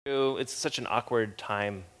It's such an awkward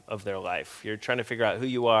time of their life. You're trying to figure out who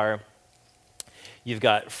you are. You've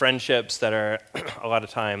got friendships that are a lot of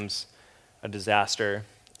times a disaster.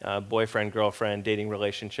 Boyfriend, girlfriend, dating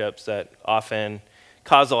relationships that often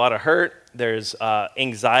cause a lot of hurt. There's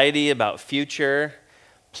anxiety about future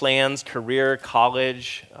plans, career,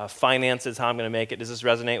 college, finances, how I'm going to make it. Does this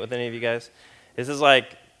resonate with any of you guys? This is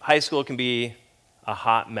like high school can be a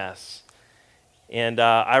hot mess. And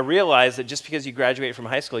I realized that just because you graduate from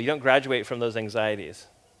high school, you don't graduate from those anxieties.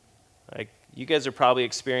 Like, you guys are probably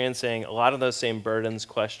experiencing a lot of those same burdens,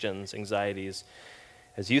 questions, anxieties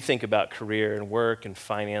as you think about career and work and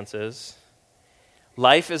finances.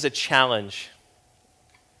 Life is a challenge.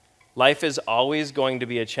 Life is always going to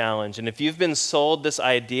be a challenge. And if you've been sold this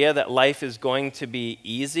idea that life is going to be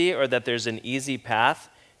easy or that there's an easy path,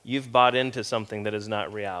 you've bought into something that is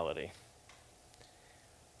not reality.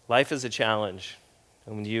 Life is a challenge.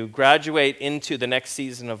 And when you graduate into the next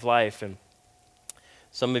season of life, and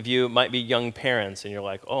some of you might be young parents, and you're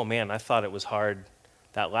like, oh man, I thought it was hard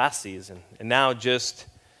that last season. And now just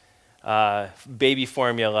baby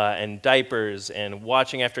formula and diapers and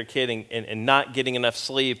watching after a kid and not getting enough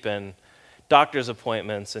sleep and doctor's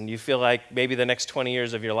appointments, and you feel like maybe the next 20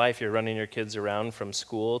 years of your life you're running your kids around from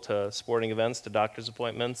school to sporting events to doctor's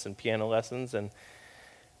appointments and piano lessons, and it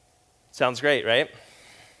sounds great, right?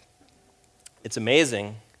 It's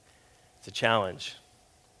amazing. It's a challenge.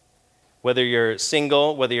 Whether you're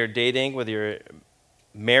single, whether you're dating, whether you're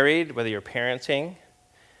married, whether you're parenting,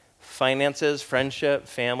 finances, friendship,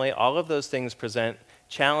 family, all of those things present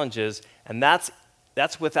challenges, and that's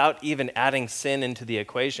without even adding sin into the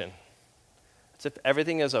equation. It's if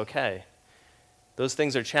everything is okay. Those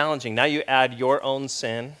things are challenging. Now you add your own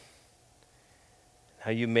sin,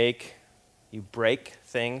 how you break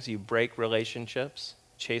things, you break relationships,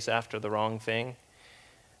 chase after the wrong thing.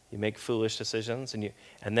 You make foolish decisions,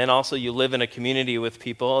 and then also you live in a community with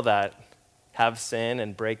people that have sin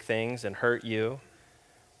and break things and hurt you.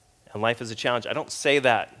 And life is a challenge. I don't say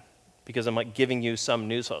that because I'm like giving you some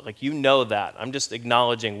news. Like, you know that. I'm just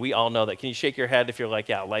acknowledging we all know that. Can you shake your head if you're like,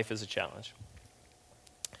 yeah, life is a challenge?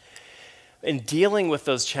 In dealing with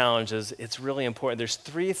those challenges, it's really important. There's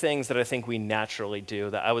three things that I think we naturally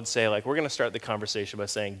do that I would say, like, we're going to start the conversation by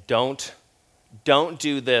saying, don't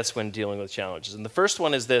do this when dealing with challenges. And the first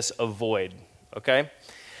one is this: avoid, okay?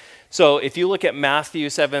 So if you look at Matthew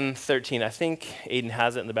 7:13, I think Aiden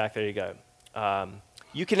has it in the back. There you go.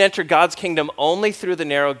 You can enter God's kingdom only through the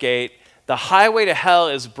narrow gate. The highway to hell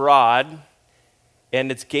is broad, and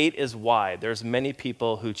its gate is wide. There's many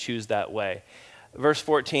people who choose that way. Verse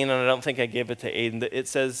 14, and I don't think I gave it to Aiden, it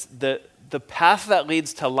says, the path that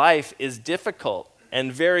leads to life is difficult, and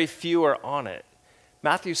very few are on it.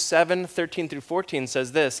 Matthew 7:13 through 14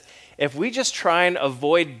 says this: if we just try and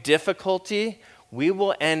avoid difficulty, we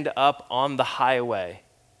will end up on the highway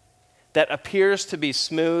that appears to be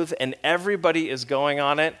smooth and everybody is going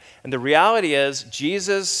on it. And the reality is,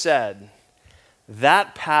 Jesus said,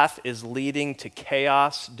 that path is leading to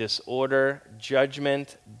chaos, disorder,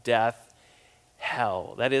 judgment, death,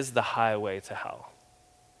 hell. That is the highway to hell.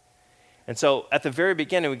 And so at the very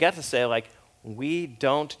beginning, we got to say, like, we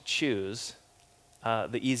don't choose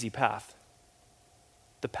the easy path.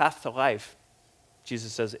 The path to life,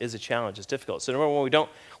 Jesus says, is a challenge. It's difficult. So number one, we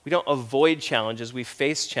don't avoid challenges. We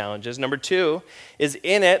face challenges. Number two is,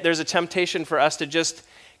 in it, there's a temptation for us to just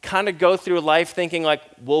kind of go through life thinking like,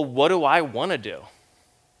 well, what do I want to do?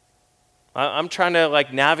 I'm trying to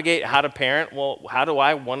like navigate how to parent. Well, how do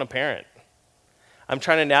I want to parent? I'm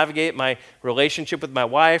trying to navigate my relationship with my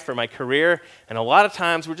wife or my career. And a lot of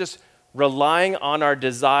times we're just relying on our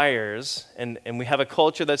desires, and we have a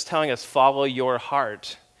culture that's telling us, follow your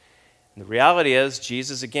heart. And the reality is,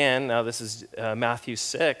 Jesus again, now this is Matthew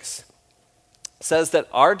 6, says that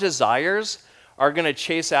our desires are going to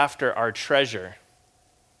chase after our treasure,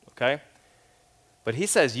 okay? But he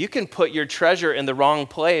says you can put your treasure in the wrong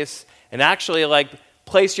place and actually like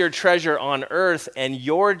place your treasure on earth, and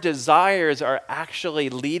your desires are actually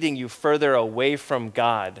leading you further away from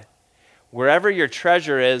God. Wherever your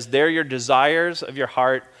treasure is, there your desires of your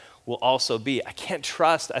heart will also be. I can't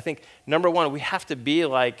trust. I think, number one, we have to be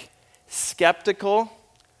like skeptical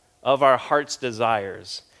of our heart's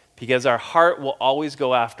desires, because our heart will always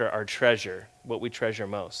go after our treasure, what we treasure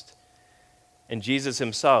most. And Jesus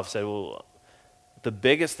himself said, well, the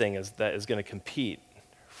biggest thing that is going to compete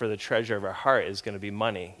for the treasure of our heart is going to be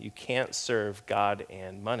money. You can't serve God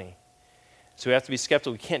and money. So we have to be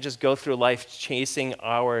skeptical. We can't just go through life chasing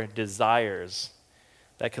our desires.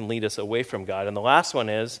 That can lead us away from God. And the last one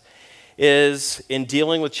is in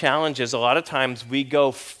dealing with challenges, a lot of times we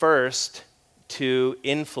go first to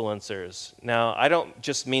influencers. Now, I don't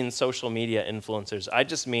just mean social media influencers. I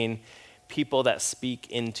just mean people that speak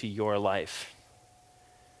into your life.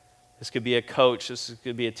 This could be a coach, this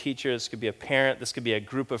could be a teacher, this could be a parent, this could be a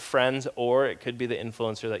group of friends, or it could be the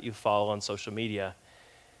influencer that you follow on social media.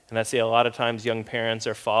 And I see a lot of times young parents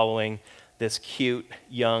are following this cute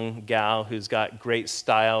young gal who's got great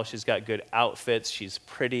style, she's got good outfits, she's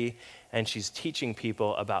pretty, and she's teaching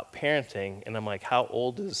people about parenting. And I'm like, how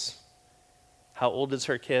old is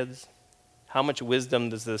her kids? How much wisdom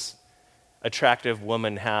does this attractive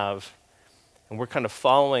woman have? And we're kind of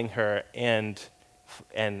following her and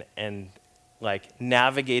like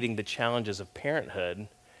navigating the challenges of parenthood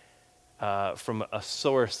from a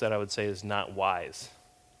source that I would say is not wise.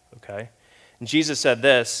 Okay? And Jesus said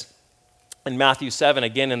this in Matthew 7,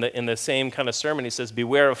 again in the same kind of sermon. He says,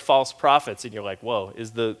 beware of false prophets. And you're like, whoa,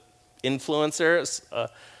 is the influencer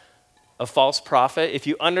a false prophet? If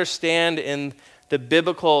you understand in the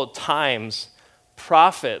biblical times,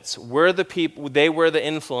 prophets were the people, they were the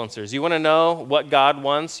influencers. You want to know what God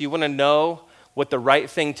wants? You want to know what the right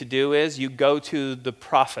thing to do is? You go to the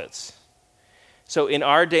prophets. So in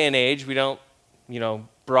our day and age, we don't,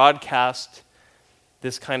 broadcast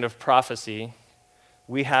this kind of prophecy.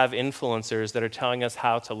 We have influencers that are telling us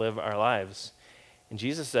how to live our lives. And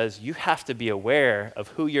Jesus says, you have to be aware of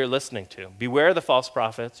who you're listening to. Beware of the false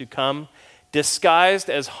prophets who come disguised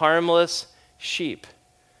as harmless sheep,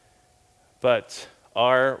 but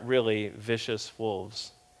are really vicious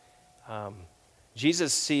wolves.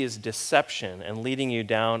 Jesus sees deception and leading you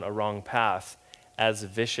down a wrong path as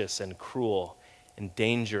vicious and cruel and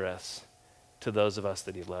dangerous to those of us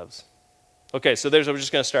that he loves. Okay, so we're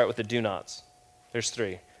just going to start with the do nots. There's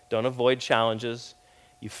 3. Don't avoid challenges.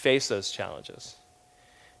 You face those challenges.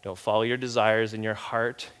 Don't follow your desires in your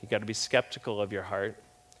heart. You got to be skeptical of your heart.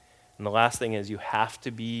 And the last thing is you have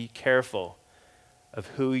to be careful of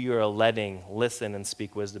who you're letting listen and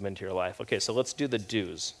speak wisdom into your life. Okay, so let's do the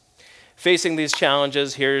do's. Facing these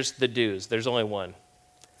challenges, here's the do's. There's only one.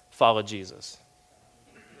 Follow Jesus.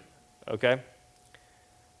 Okay?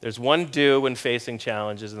 There's one do when facing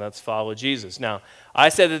challenges, and that's follow Jesus. Now, I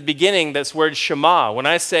said at the beginning this word Shema. When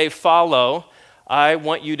I say follow, I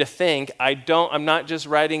want you to think I'm not just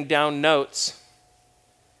writing down notes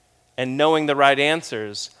and knowing the right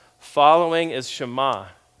answers. Following is Shema.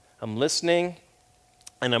 I'm listening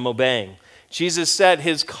and I'm obeying. Jesus said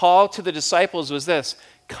his call to the disciples was this: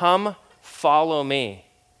 come follow me.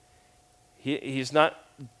 He's not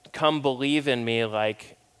come believe in me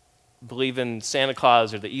like believe in Santa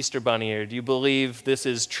Claus or the Easter Bunny, or do you believe this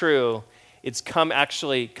is true? It's come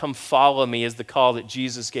follow me is the call that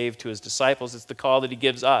Jesus gave to his disciples. It's the call that he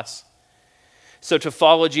gives us. So to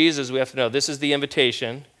follow Jesus, we have to know this is the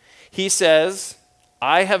invitation. He says,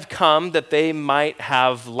 I have come that they might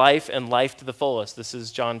have life and life to the fullest. This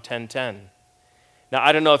is John 10:10. Now,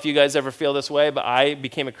 I don't know if you guys ever feel this way, but I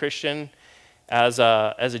became a Christian as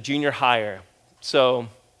a junior higher. So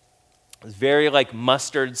it was very like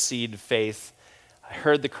mustard seed faith. I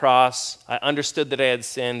heard the cross. I understood that I had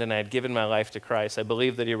sinned and I had given my life to Christ. I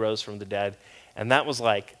believed that he rose from the dead. And that was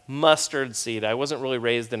like mustard seed. I wasn't really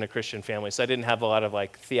raised in a Christian family, so I didn't have a lot of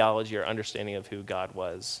like theology or understanding of who God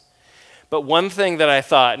was. But one thing that I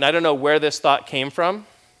thought, and I don't know where this thought came from,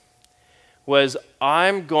 was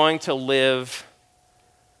I'm going to live,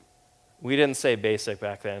 we didn't say basic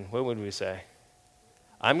back then. What would we say?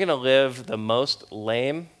 I'm going to live the most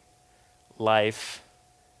lame life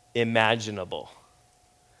imaginable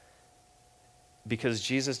because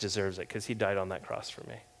Jesus deserves it, because he died on that cross for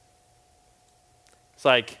me. It's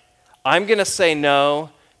like, I'm going to say no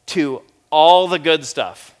to all the good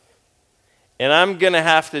stuff, and I'm going to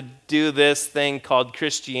have to do this thing called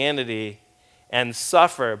Christianity and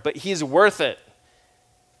suffer, but he's worth it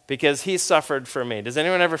because he suffered for me. Does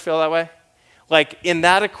anyone ever feel that way? Like in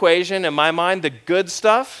that equation, in my mind, the good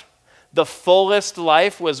stuff, the fullest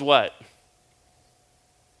life was what?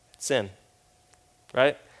 Sin,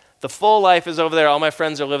 right? The full life is over there. All my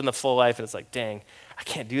friends are living the full life, and it's like, dang, I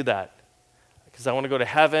can't do that because I want to go to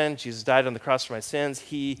heaven. Jesus died on the cross for my sins.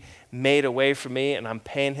 He made a way for me, and I'm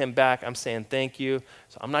paying him back. I'm saying thank you.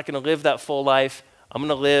 So I'm not going to live that full life. I'm going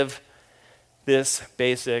to live this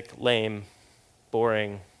basic, lame,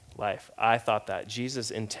 boring life. I thought that.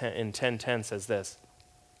 Jesus in 10:10 says this.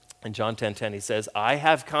 In John 10:10, he says, I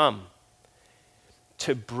have come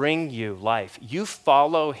to bring you life. You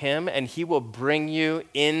follow him and he will bring you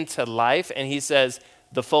into life. And he says,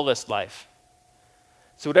 the fullest life.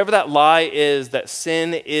 So whatever that lie is, that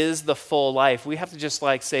sin is the full life, we have to just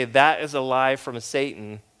like say that is a lie from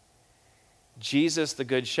Satan. Jesus, the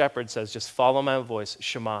good shepherd, says, just follow my voice,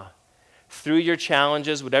 Shema. through your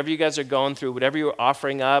challenges, whatever you guys are going through, whatever you're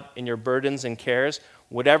offering up in your burdens and cares,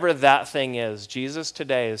 whatever that thing is, Jesus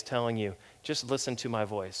today is telling you, just listen to my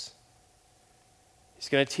voice. He's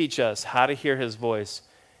going to teach us how to hear his voice,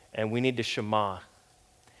 and we need to shema.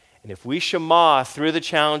 And if we shema through the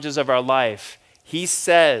challenges of our life, he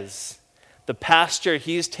says the pasture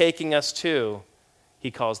he's taking us to, he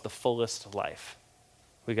calls the fullest life.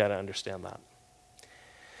 We got to understand that.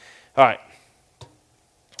 All right.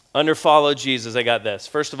 Under follow Jesus, I got this.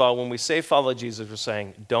 First of all, when we say follow Jesus, we're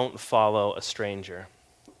saying don't follow a stranger.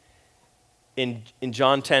 In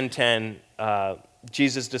John 10:10,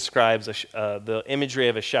 Jesus describes the imagery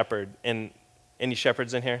of a shepherd. And any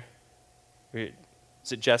shepherds in here?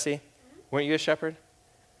 Is it Jesse? Weren't you a shepherd?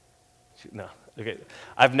 No. Okay.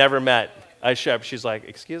 I've never met a shepherd. She's like,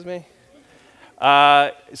 excuse me?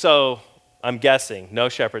 So I'm guessing no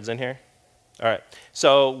shepherds in here? All right.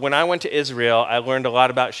 So when I went to Israel, I learned a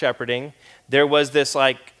lot about shepherding. There was this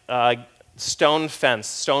stone fence,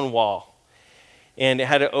 stone wall. And it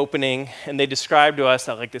had an opening, and they described to us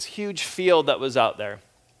that this huge field that was out there.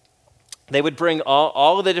 They would bring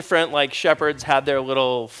all of the different shepherds had their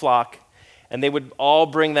little flock, and they would all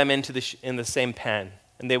bring them into in the same pen,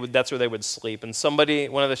 and that's where they would sleep. And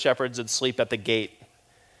one of the shepherds would sleep at the gate,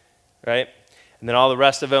 right? And then all the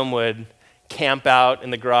rest of them would camp out in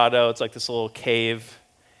the grotto. It's like this little cave,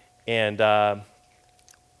 and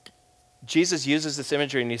Jesus uses this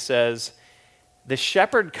imagery, and he says, the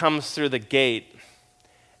shepherd comes through the gate,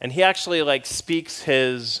 and he actually speaks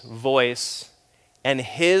his voice, and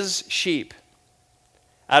his sheep,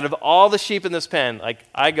 out of all the sheep in this pen,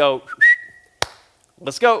 I go,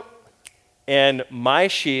 let's go. And my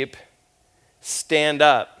sheep stand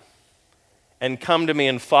up and come to me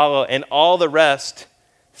and follow, and all the rest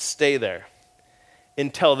stay there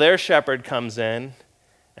until their shepherd comes in,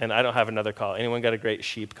 and I don't have another call. Anyone got a great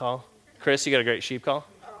sheep call? Chris, you got a great sheep call?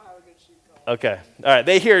 Okay. All right.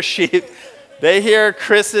 They hear sheep. They hear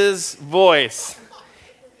Chris's voice.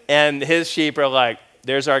 And his sheep are like,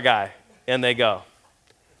 there's our guy. And they go.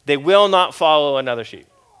 They will not follow another sheep.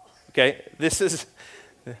 Okay? I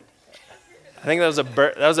think that was a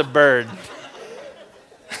bird. That was a bird.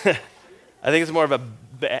 I think it's more of a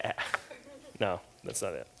No, that's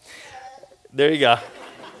not it. There you go.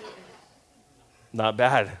 Not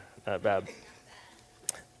bad. Not bad.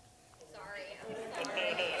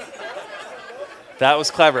 That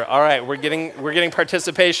was clever. All right, we're getting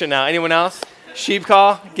participation now. Anyone else? Sheep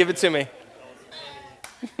call? Give it to me.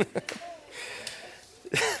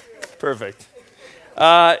 Perfect.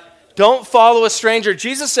 Don't follow a stranger.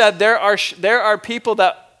 Jesus said there are people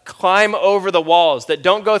that climb over the walls, that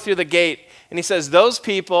don't go through the gate. And he says those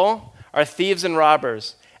people are thieves and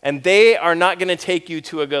robbers, and they are not going to take you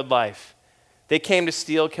to a good life. They came to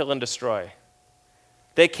steal, kill, and destroy.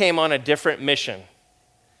 They came on a different mission.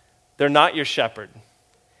 They're not your shepherd.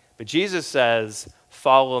 But Jesus says,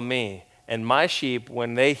 follow me. And my sheep,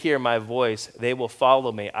 when they hear my voice, they will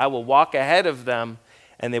follow me. I will walk ahead of them,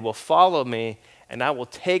 and they will follow me, and I will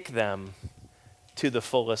take them to the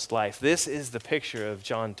fullest life. This is the picture of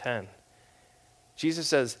John 10. Jesus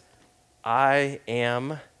says, I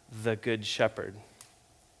am the good shepherd.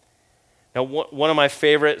 Now, one of my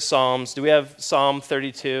favorite Psalms, do we have Psalm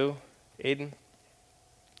 32, Aiden?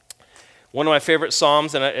 One of my favorite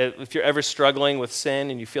Psalms, and if you're ever struggling with sin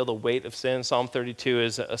and you feel the weight of sin, Psalm 32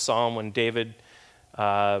 is a psalm when David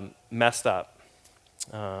messed up.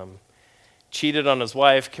 Cheated on his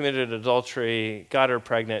wife, committed adultery, got her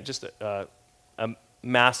pregnant, just a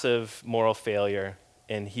massive moral failure.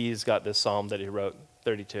 And he's got this psalm that he wrote,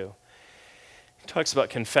 32. He talks about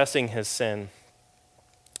confessing his sin.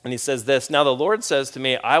 And he says this, now the Lord says to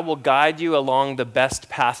me, I will guide you along the best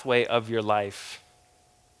pathway of your life.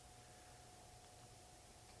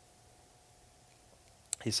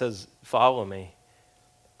 He says, follow me.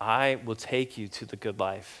 I will take you to the good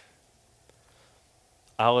life.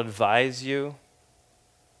 I'll advise you.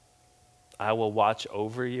 I will watch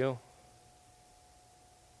over you.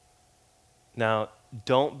 Now,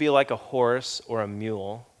 don't be like a horse or a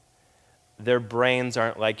mule. Their brains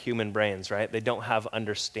aren't like human brains, right? They don't have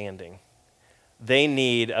understanding. They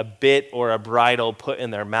need a bit or a bridle put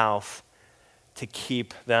in their mouth to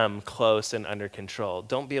keep them close and under control.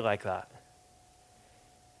 Don't be like that.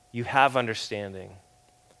 You have understanding.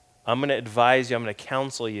 I'm going to advise you, I'm going to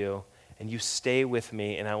counsel you, and you stay with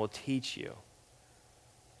me, and I will teach you.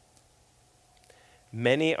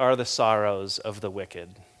 Many are the sorrows of the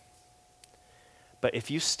wicked. But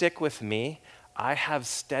if you stick with me, I have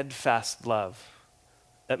steadfast love.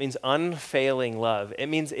 That means unfailing love. It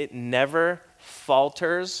means it never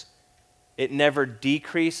falters. It never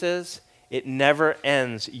decreases. It never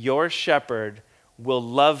ends. Your shepherd will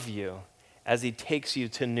love you as he takes you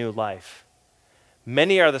to new life.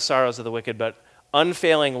 Many are the sorrows of the wicked, but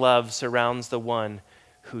unfailing love surrounds the one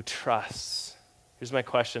who trusts. Here's my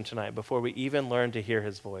question tonight before we even learn to hear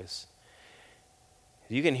his voice.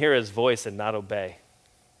 You can hear his voice and not obey.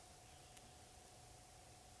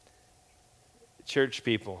 Church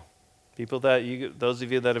people that those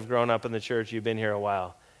of you that have grown up in the church, you've been here a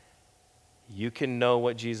while. You can know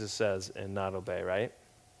what Jesus says and not obey, right?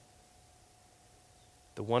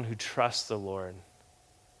 The one who trusts the Lord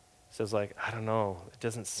says like, I don't know, it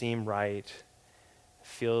doesn't seem right. It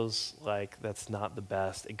feels like that's not the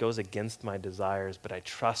best. It goes against my desires, but I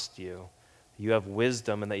trust you. You have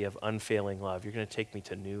wisdom and that you have unfailing love. You're going to take me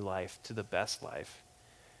to new life, to the best life.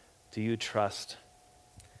 Do you trust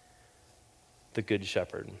the Good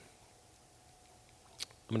Shepherd? I'm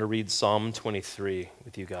going to read Psalm 23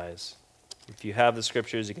 with you guys. If you have the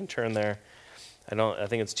scriptures, you can turn there. I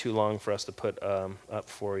think it's too long for us to put up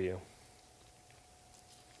for you.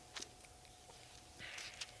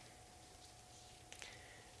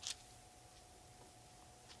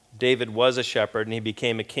 David was a shepherd and he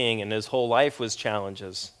became a king, and his whole life was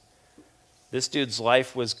challenges. This dude's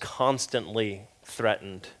life was constantly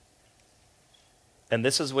threatened. And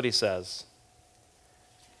this is what he says.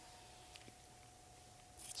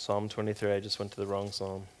 Psalm 23, I just went to the wrong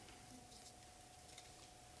psalm.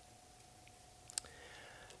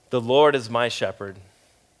 The Lord is my shepherd.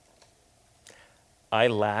 I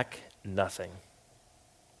lack nothing.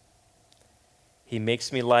 He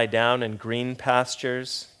makes me lie down in green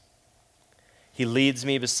pastures. He leads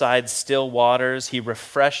me beside still waters. He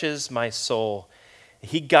refreshes my soul.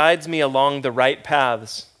 He guides me along the right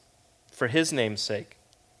paths for his name's sake.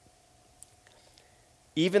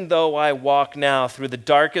 Even though I walk now through the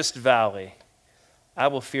darkest valley, I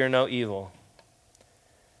will fear no evil,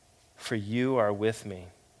 for you are with me.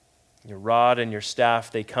 Your rod and your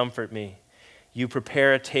staff, they comfort me. You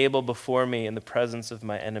prepare a table before me in the presence of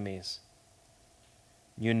my enemies.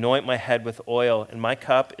 You anoint my head with oil, and my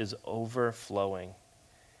cup is overflowing.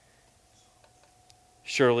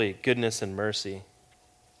 Surely goodness and mercy,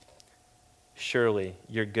 surely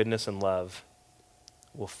your goodness and love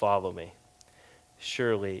will follow me.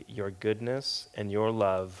 Surely your goodness and your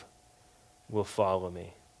love will follow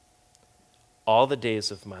me all the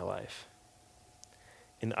days of my life.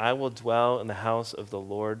 And I will dwell in the house of the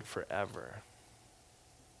Lord forever.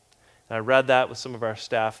 And I read that with some of our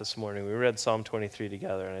staff this morning. We read Psalm 23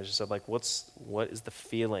 together, and I just said, like, what is the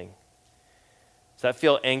feeling? Does that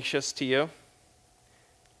feel anxious to you?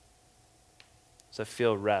 Does that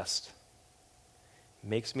feel rest? It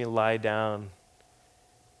makes me lie down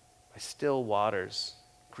by still waters,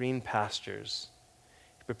 green pastures.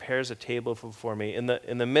 He prepares a table before me. In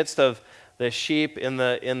the midst of the sheep in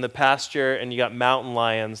the pasture, and you got mountain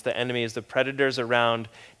lions, the enemies, the predators around.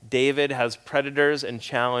 David has predators and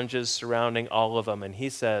challenges surrounding all of them. And he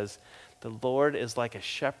says, the Lord is like a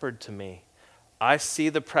shepherd to me. I see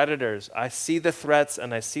the predators, I see the threats,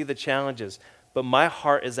 and I see the challenges. But my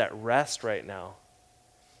heart is at rest right now.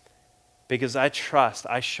 Because I trust,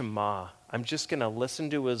 I shema. I'm just going to listen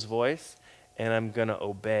to his voice, and I'm going to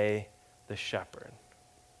obey the shepherd.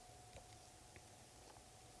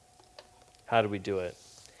 How do we do it?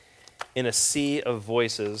 In a sea of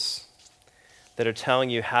voices that are telling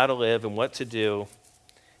you how to live and what to do,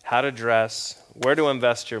 how to dress, where to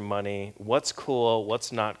invest your money, what's cool,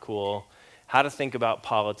 what's not cool, how to think about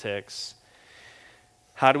politics,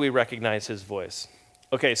 how do we recognize his voice?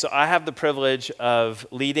 Okay, so I have the privilege of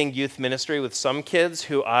leading youth ministry with some kids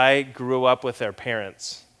who I grew up with their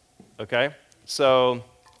parents, okay? So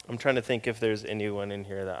I'm trying to think if there's anyone in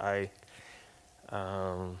here that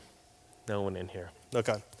no one in here.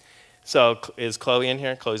 Okay. So is Chloe in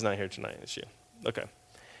here? Chloe's not here tonight, is she? Okay.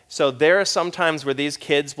 So there are some times where these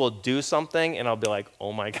kids will do something and I'll be like,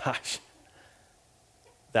 oh my gosh,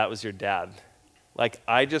 that was your dad. Like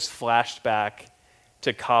I just flashed back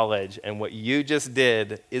to college and what you just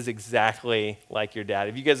did is exactly like your dad.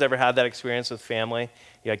 Have you guys ever had that experience with family?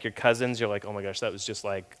 Like your cousins, you're like, oh my gosh, that was just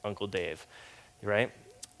like Uncle Dave, right?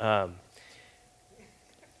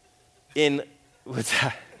 What's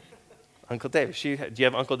that? Uncle Dave. Do you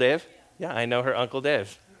have Uncle Dave? Yeah, I know her Uncle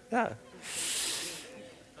Dave. Yeah.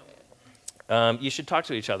 You should talk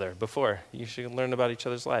to each other before. You should learn about each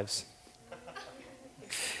other's lives.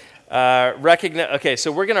 Okay, so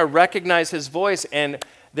we're going to recognize his voice, and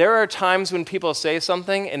there are times when people say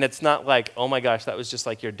something, and it's not like, oh my gosh, that was just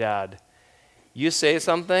like your dad. You say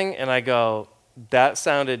something, and I go, that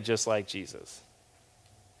sounded just like Jesus.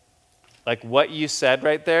 Like what you said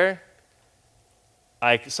right there,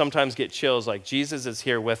 I sometimes get chills, like Jesus is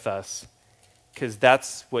here with us, because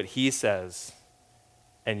that's what he says,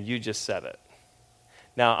 and you just said it.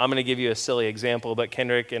 Now, I'm going to give you a silly example, but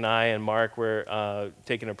Kendrick and I and Mark were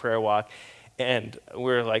taking a prayer walk, and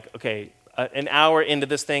we're like, okay, an hour into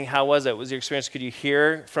this thing, how was it? What was your experience? Could you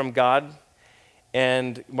hear from God?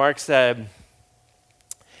 And Mark said,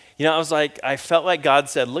 I was like, I felt like God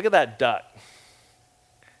said, look at that duck.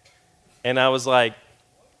 And I was like,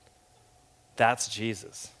 that's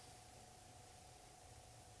Jesus.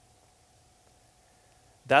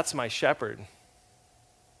 That's my shepherd.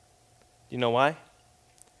 You know why?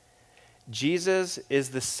 Jesus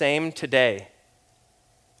is the same today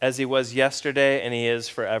as he was yesterday and he is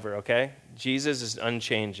forever, okay? Jesus is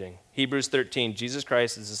unchanging. Hebrews 13, Jesus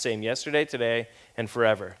Christ is the same yesterday, today, and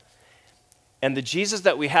forever. And the Jesus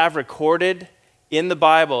that we have recorded in the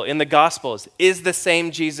Bible, in the Gospels, is the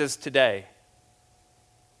same Jesus today.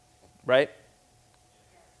 Right?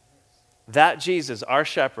 That Jesus, our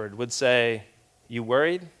shepherd, would say, you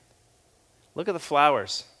worried? Look at the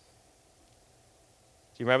flowers.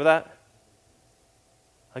 Do you remember that?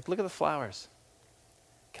 Like, look at the flowers.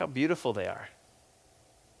 Look how beautiful they are.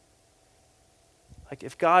 Like,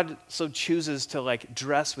 if God so chooses to, like,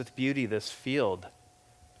 dress with beauty this field,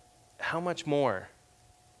 how much more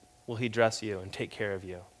will he dress you and take care of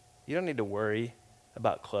you? You don't need to worry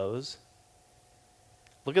about clothes.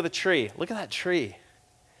 Look at the tree. Look at that tree.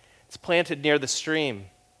 It's planted near the stream.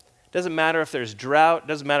 It doesn't matter if there's drought. It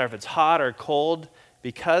doesn't matter if it's hot or cold,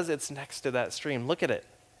 because it's next to that stream. Look at it.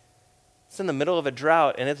 It's in the middle of a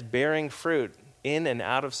drought, and it's bearing fruit in and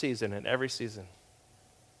out of season, in every season.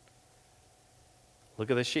 Look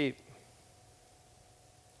at the sheep,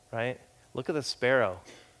 right? Look at the sparrow.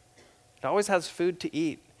 It always has food to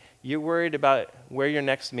eat. You're worried about where your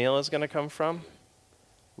next meal is going to come from?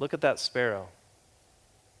 Look at that sparrow.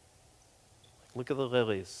 Look at the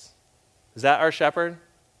lilies. Is that our shepherd?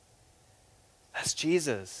 That's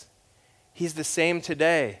Jesus. He's the same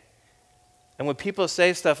today. And when people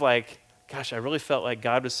say stuff like, gosh, I really felt like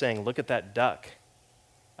God was saying, look at that duck,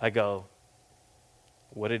 I go,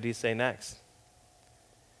 what did he say next?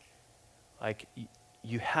 Like,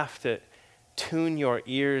 you have to tune your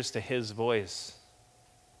ears to his voice.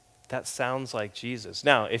 That sounds like Jesus.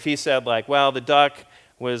 Now, if he said like, well, the duck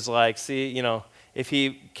was like, if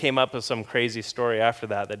he came up with some crazy story after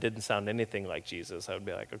that didn't sound anything like Jesus, I would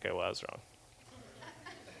be like, okay, well, I was wrong.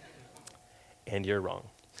 And you're wrong.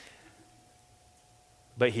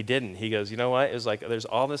 But he didn't. He goes, you know what? It was like, there's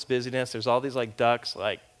all this busyness. There's all these like ducks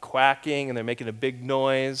like quacking, and they're making a big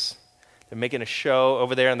noise. They're making a show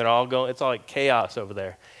over there, and they're all going, it's all like chaos over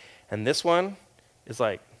there. And this one is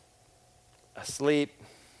like asleep,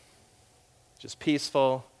 just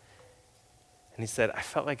peaceful. And he said, I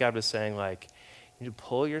felt like God was saying, like, you need to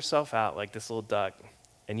pull yourself out like this little duck,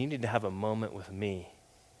 and you need to have a moment with me.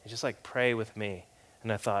 And just like pray with me.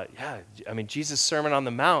 And I thought, Jesus' Sermon on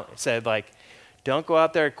the Mount, it said like, don't go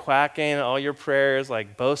out there quacking all your prayers,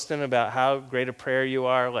 like boasting about how great a prayer you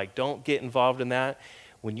are. Like, don't get involved in that.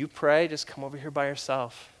 When you pray, just come over here by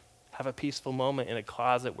yourself. Have a peaceful moment in a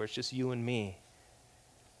closet where it's just you and me.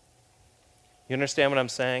 You understand what I'm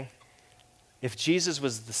saying? If Jesus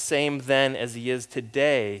was the same then as he is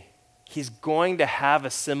today, he's going to have a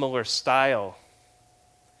similar style.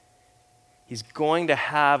 He's going to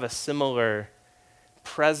have a similar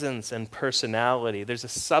presence and personality. There's a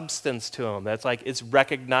substance to him that's like, it's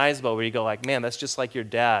recognizable, where you go like, man, that's just like your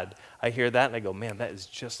dad. I hear that and I go, man, that is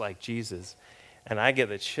just like Jesus. And I get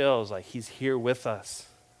the chills, like he's here with us.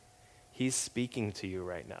 He's speaking to you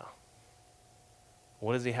right now.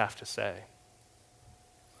 What does he have to say?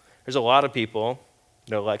 There's a lot of people,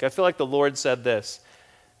 they're like, I feel like the Lord said this.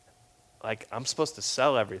 Like, I'm supposed to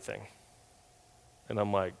sell everything. And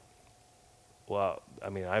I'm like, well,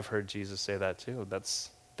 I've heard Jesus say that too.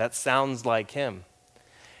 That sounds like him.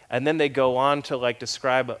 And then they go on to like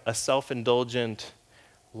describe a self-indulgent,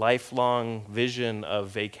 lifelong vision of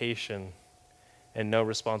vacation and no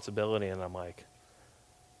responsibility. And I'm like,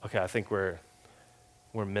 okay, I think we're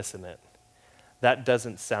missing it. That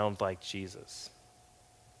doesn't sound like Jesus,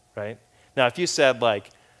 right? Now, if you said like,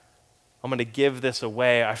 I'm going to give this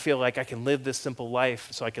away, I feel like I can live this simple life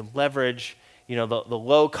so I can leverage the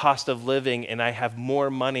low cost of living, and I have more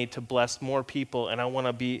money to bless more people, and I want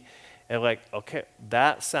to be, and like, okay,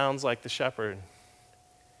 that sounds like the shepherd.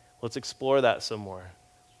 Let's explore that some more.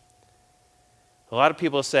 A lot of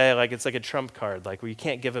people say like it's like a trump card, like, well, you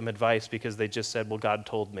can't give them advice because they just said, well, God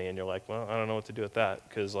told me, and you're like, well, I don't know what to do with that,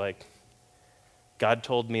 because like, God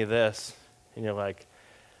told me this, and you're like,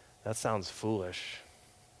 that sounds foolish.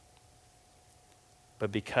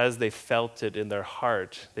 But because they felt it in their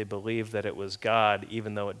heart, they believed that it was God,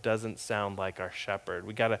 even though it doesn't sound like our shepherd.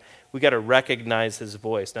 We gotta recognize his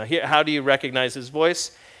voice. Now, here, how do you recognize his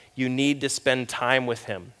voice? You need to spend time with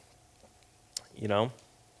him. You know?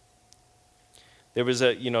 There was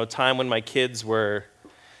a time when my kids were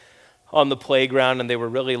on the playground and they were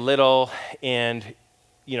really little, and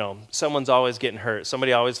someone's always getting hurt.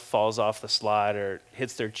 Somebody always falls off the slide or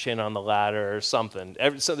hits their chin on the ladder or something.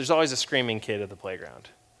 So there's always a screaming kid at the playground.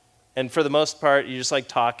 And for the most part, you just like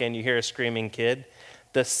talking, you hear a screaming kid.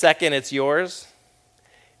 The second it's yours,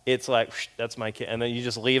 it's like, that's my kid. And then you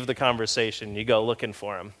just leave the conversation. You go looking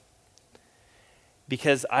for him.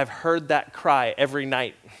 Because I've heard that cry every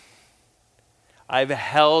night. I've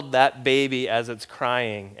held that baby as it's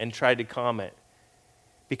crying and tried to calm it.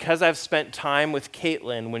 Because I've spent time with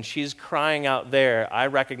Caitlin, when she's crying out there, I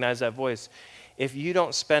recognize that voice. If you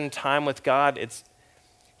don't spend time with God,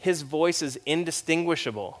 his voice is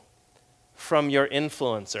indistinguishable from your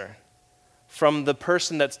influencer, from the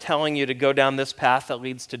person that's telling you to go down this path that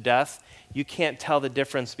leads to death. You can't tell the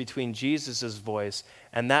difference between Jesus' voice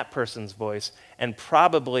and that person's voice. And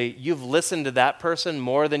probably you've listened to that person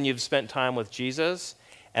more than you've spent time with Jesus,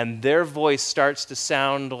 and their voice starts to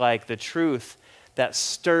sound like the truth that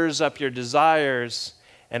stirs up your desires,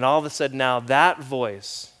 and all of a sudden now that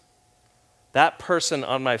voice, that person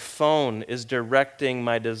on my phone is directing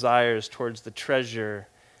my desires towards the treasure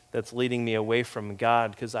that's leading me away from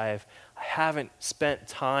God because I haven't spent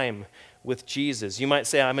time with Jesus. You might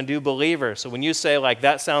say, I'm a new believer. So when you say, like,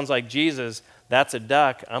 that sounds like Jesus, that's a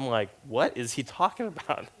duck, I'm like, what is he talking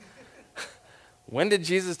about? When did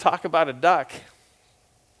Jesus talk about a duck?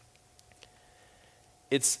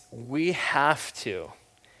 We have to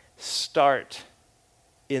start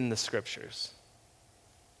in the scriptures.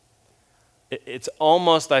 It's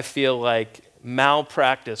almost, I feel like,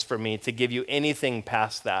 malpractice for me to give you anything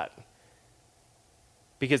past that,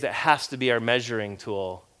 because it has to be our measuring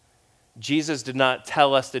tool. Jesus did not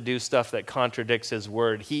tell us to do stuff that contradicts his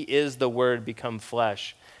word. He is the word become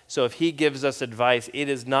flesh. So if he gives us advice, it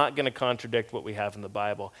is not going to contradict what we have in the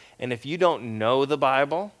Bible. And if you don't know the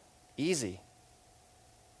Bible, easy.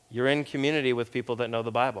 You're in community with people that know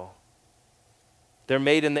the Bible. They're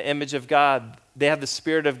made in the image of God. They have the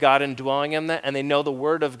Spirit of God indwelling in them, and they know the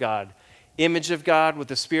Word of God. Image of God with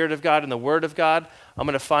the Spirit of God and the Word of God. I'm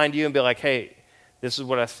going to find you and be like, hey, this is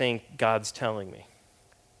what I think God's telling me.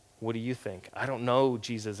 What do you think? I don't know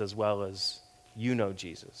Jesus as well as you know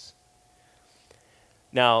Jesus.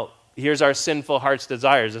 Now, here's our sinful heart's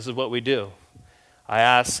desires. This is what we do. I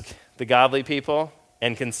ask the godly people,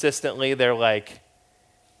 and consistently they're like,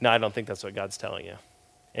 no, I don't think that's what God's telling you.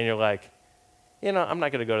 And you're like, I'm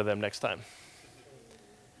not going to go to them next time.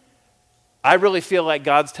 I really feel like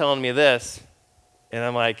God's telling me this. And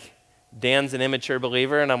I'm like, Dan's an immature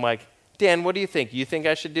believer. And I'm like, Dan, what do you think? You think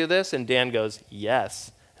I should do this? And Dan goes,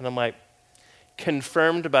 yes. And I'm like,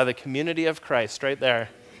 confirmed by the community of Christ right there.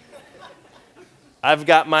 I've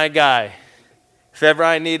got my guy. If ever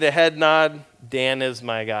I need a head nod, Dan is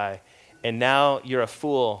my guy. And now you're a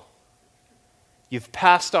fool. You've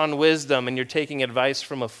passed on wisdom and you're taking advice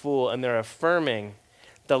from a fool, and they're affirming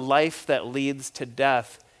the life that leads to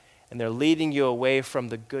death, and they're leading you away from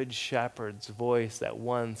the good shepherd's voice that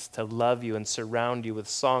wants to love you and surround you with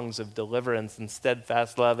songs of deliverance and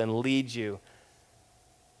steadfast love and lead you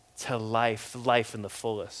to life in the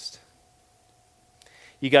fullest.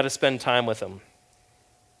 You got to spend time with him.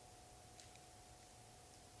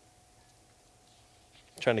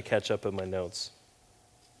 I'm trying to catch up in my notes.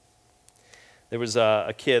 There was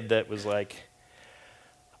a kid that was like,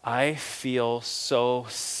 I feel so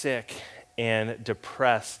sick and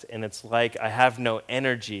depressed, and it's like I have no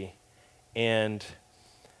energy, and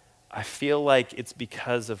I feel like it's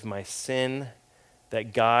because of my sin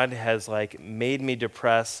that God has like made me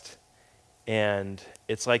depressed, and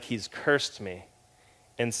it's like he's cursed me.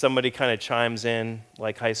 And somebody kind of chimes in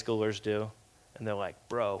like high schoolers do, and they're like,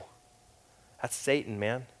 bro, that's Satan,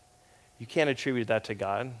 man. You can't attribute that to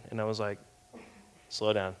God. And I was like,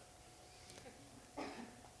 slow down.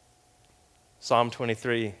 Psalm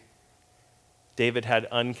 23, David had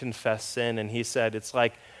unconfessed sin, and he said, it's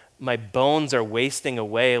like my bones are wasting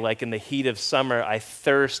away, like in the heat of summer, I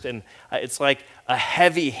thirst, and it's like a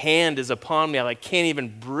heavy hand is upon me. I can't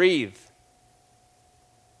even breathe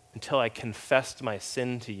until I confessed my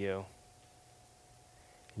sin to you.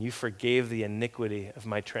 And you forgave the iniquity of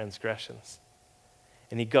my transgressions.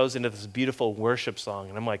 And he goes into this beautiful worship song,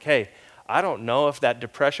 and I'm like, hey, I don't know if that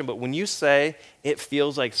depression, but when you say it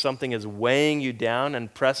feels like something is weighing you down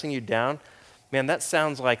and pressing you down, man, that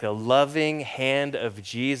sounds like a loving hand of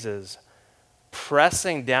Jesus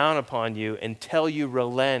pressing down upon you until you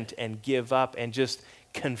relent and give up and just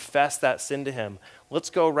confess that sin to him. Let's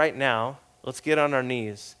go right now. Let's get on our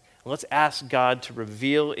knees. And let's ask God to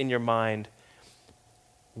reveal in your mind,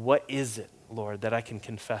 what is it, Lord, that I can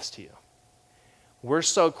confess to you? We're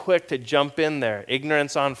so quick to jump in there,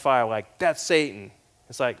 ignorance on fire, like, that's Satan.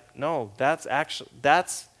 It's like, no,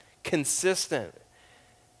 that's consistent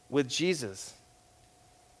with Jesus.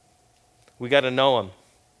 We got to know him.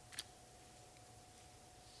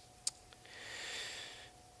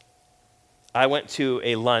 I went to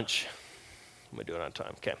a lunch. I'm going to do it on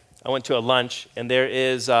time. Okay. I went to a lunch, and there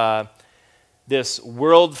is this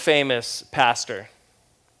world-famous pastor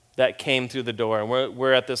that came through the door. And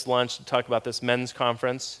we're at this lunch to talk about this men's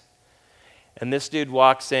conference. And this dude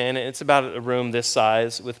walks in, and it's about a room this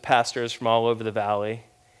size with pastors from all over the valley.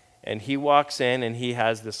 And he walks in, and he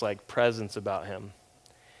has this, like, presence about him.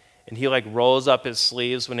 And he, like, rolls up his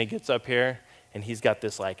sleeves when he gets up here. And he's got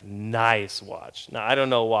this, like, nice watch. Now, I don't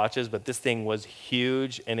know watches, but this thing was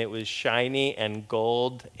huge, and it was shiny and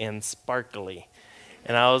gold and sparkly.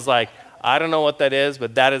 And I was like, I don't know what that is,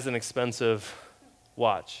 but that is an expensive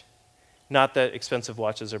watch. Not that expensive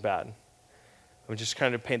watches are bad. I'm just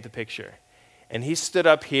trying to paint the picture. And he stood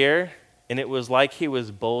up here, and it was like he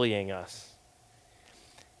was bullying us.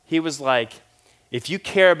 He was like, if you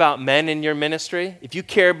care about men in your ministry, if you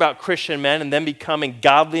care about Christian men and them becoming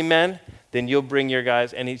godly men, then you'll bring your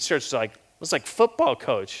guys. And he starts like, it was like football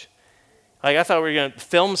coach. Like, I thought we were going to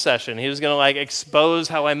film session. He was going to, like, expose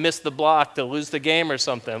how I missed the block to lose the game or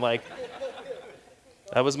something. Like,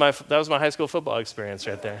 that was my high school football experience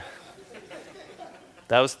right there.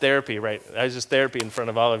 That was therapy, right? That was just therapy in front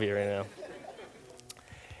of all of you right now.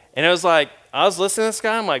 And it was like, I was listening to this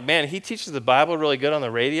guy. I'm like, man, he teaches the Bible really good on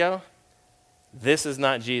the radio. This is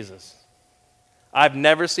not Jesus. I've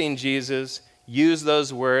never seen Jesus use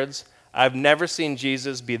those words. I've never seen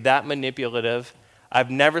Jesus be that manipulative.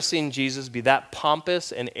 I've never seen Jesus be that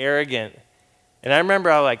pompous and arrogant. And I remember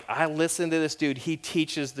I listened to this dude. He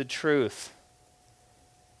teaches the truth.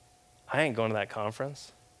 I ain't going to that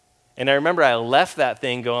conference. And I remember I left that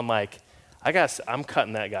thing going like, I'm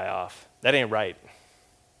cutting that guy off. That ain't right.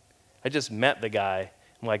 I just met the guy.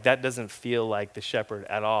 I'm like, that doesn't feel like the shepherd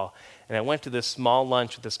at all. And I went to this small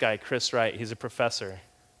lunch with this guy, Chris Wright. He's a professor.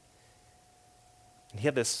 And he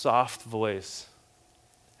had this soft voice.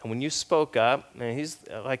 And when you spoke up, man,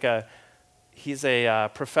 he's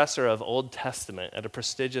a professor of Old Testament at a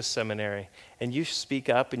prestigious seminary. And you speak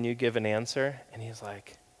up and you give an answer, and he's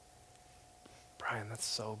like, Brian, that's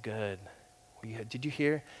so good. Did you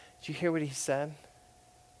hear what he said?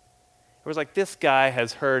 It was like, this guy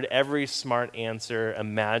has heard every smart answer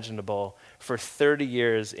imaginable for 30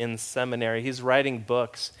 years in seminary. He's writing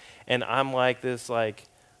books, and I'm like this, like,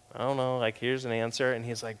 I don't know, like, here's an answer. And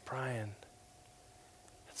he's like, Brian,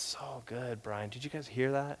 that's so good, Brian. Did you guys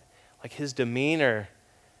hear that? Like, his demeanor,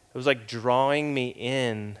 it was like drawing me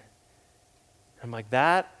in. I'm like,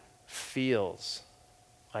 that feels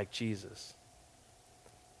like Jesus.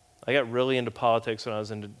 I got really into politics when I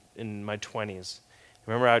was in my 20s. I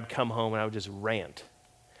remember I would come home and I would just rant.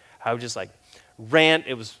 I would just like rant.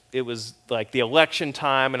 It was like the election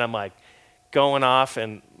time, and I'm like going off,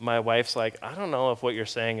 and my wife's like, I don't know if what you're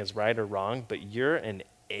saying is right or wrong, but you're an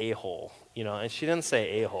a-hole, you know. And she didn't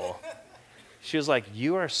say a-hole. She was like,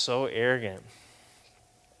 you are so arrogant.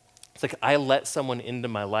 It's like I let someone into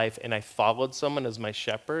my life, and I followed someone as my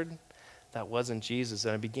shepherd. That wasn't Jesus,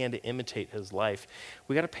 and I began to imitate his life.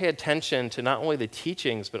 We got to pay attention to not only the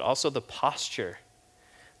teachings, but also the posture,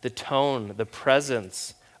 the tone, the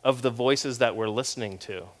presence of the voices that we're listening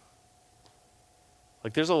to.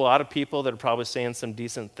 Like, there's a lot of people that are probably saying some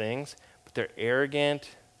decent things, but they're arrogant,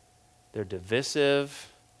 they're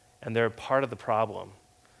divisive, and they're a part of the problem.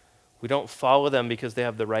 We don't follow them because they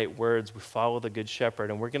have the right words. We follow the Good Shepherd,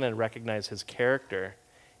 and we're going to recognize his character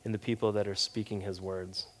in the people that are speaking his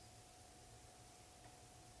words.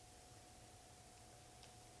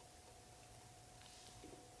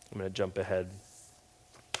 I'm going to jump ahead.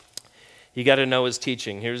 You got to know his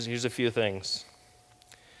teaching. Here's a few things.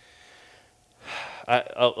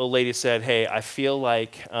 A lady said, hey, I feel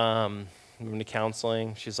like, I'm into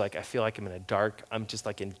counseling. She's like, I feel like I'm just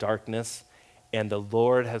like in darkness, and the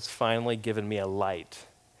Lord has finally given me a light.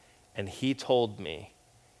 And he told me,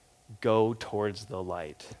 go towards the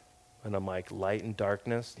light. And I'm like, light and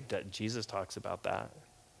darkness? Jesus talks about that.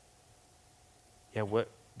 Yeah,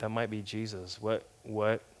 that might be Jesus.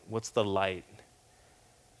 What's the light?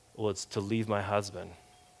 Well, it's to leave my husband.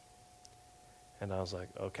 And I was like,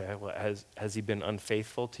 okay, well, has he been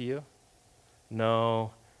unfaithful to you?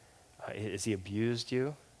 No. Has he abused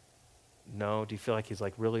you? No. Do you feel like he's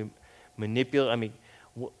like really manipulate. I mean,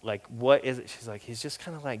 like, what is it? She's like, he's just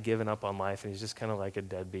kind of like giving up on life, and he's just kind of like a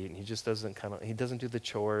deadbeat, and he just doesn't he doesn't do the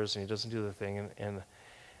chores, and he doesn't do the thing.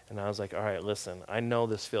 And I was like, all right, listen, I know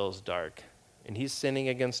this feels dark, and he's sinning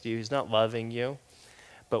against you. He's not loving you.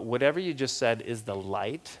 But whatever you just said is the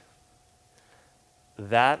light.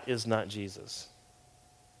 That is not Jesus,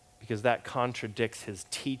 because that contradicts his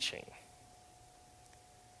teaching.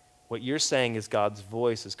 What you're saying is God's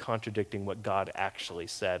voice is contradicting what God actually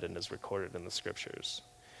said and is recorded in the scriptures.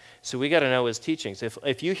 So we got to know his teachings.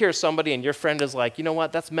 If you hear somebody and your friend is like, you know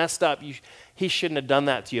what, that's messed up. He shouldn't have done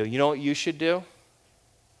that to you. You know what you should do?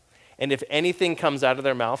 And if anything comes out of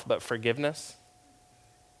their mouth but forgiveness,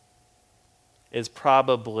 is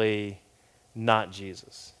probably not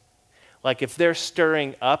Jesus. Like if they're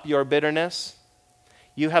stirring up your bitterness,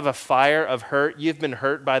 you have a fire of hurt, you've been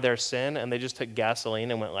hurt by their sin, and they just took gasoline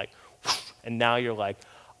and went like, and now you're like,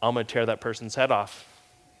 I'm going to tear that person's head off.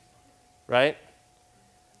 Right?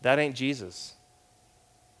 That ain't Jesus.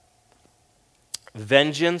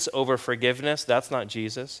 Vengeance over forgiveness, that's not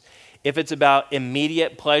Jesus. If it's about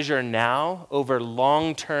immediate pleasure now over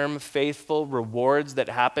long-term faithful rewards that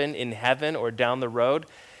happen in heaven or down the road,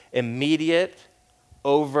 immediate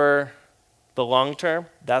over the long term,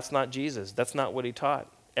 that's not Jesus. That's not what he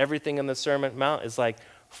taught. Everything in the Sermon on the Mount is like,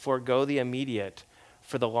 forego the immediate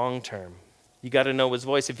for the long term. You got to know his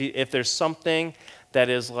voice. If there's something that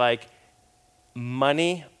is like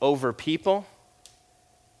money over people,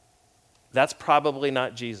 that's probably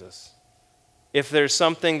not Jesus. If there's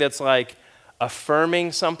something that's like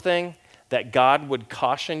affirming something that God would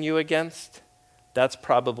caution you against, that's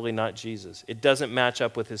probably not Jesus. It doesn't match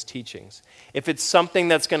up with his teachings. If it's something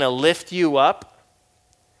that's going to lift you up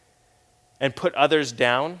and put others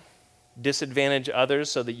down, disadvantage others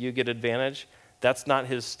so that you get advantage, that's not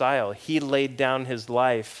his style. He laid down his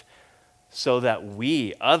life so that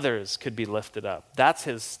we, others, could be lifted up. That's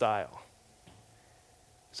his style.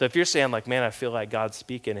 So if you're saying like, man, I feel like God's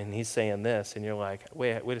speaking and he's saying this, and you're like,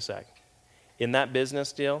 wait a sec. In that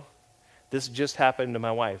business deal, this just happened to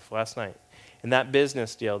my wife last night. In that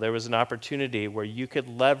business deal, there was an opportunity where you could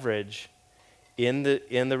leverage in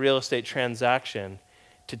the real estate transaction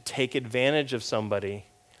to take advantage of somebody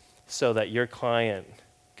so that your client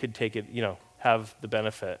could take it, have the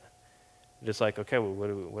benefit. Just like, okay, well,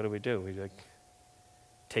 what do we do? We like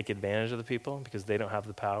take advantage of the people because they don't have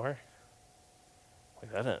the power?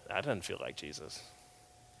 Like, that doesn't feel like Jesus.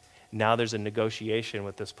 Now there's a negotiation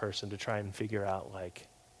with this person to try and figure out, like,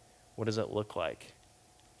 what does it look like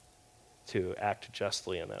to act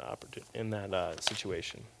justly in that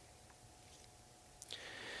situation.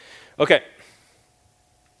 Okay.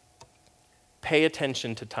 Pay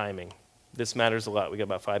attention to timing. This matters a lot. We got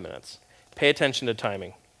about 5 minutes. Pay attention to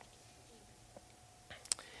timing.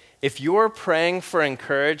 If you're praying for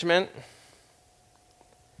encouragement,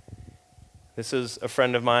 this is a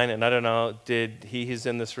friend of mine, and I don't know, he's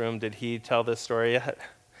in this room, did he tell this story yet?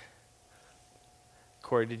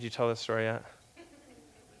 Corey, did you tell this story yet?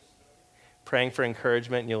 Praying for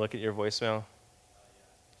encouragement, and you look at your voicemail?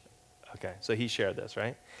 Okay, so he shared this,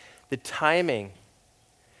 right? The timing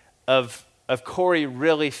of Corey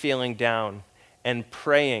really feeling down and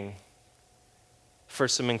praying for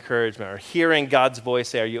some encouragement, or hearing God's voice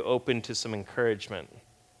say, are you open to some encouragement?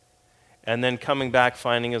 And then coming back,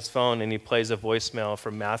 finding his phone, and he plays a voicemail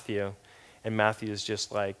from Matthew, and Matthew is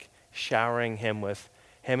just like showering him with,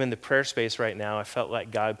 him in the prayer space right now, I felt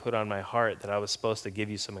like God put on my heart that I was supposed to give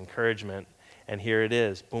you some encouragement, and here it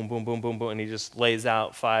is, boom, boom, boom, boom, boom, and he just lays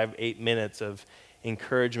out 5-8 minutes of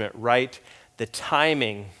encouragement, right? The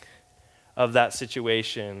timing of that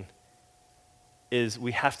situation is,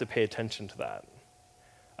 we have to pay attention to that.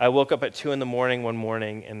 I woke up at 2 a.m. one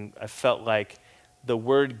morning, and I felt like the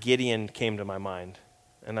word Gideon came to my mind.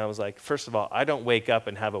 And I was like, first of all, I don't wake up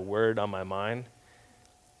and have a word on my mind.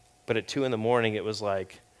 But at 2 a.m, it was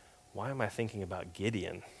like, why am I thinking about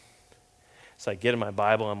Gideon? So I get in my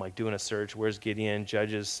Bible, I'm like doing a search, where's Gideon?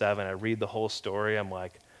 Judges 7. I read the whole story. I'm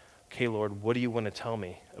like, okay, Lord, what do you want to tell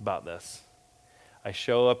me about this? I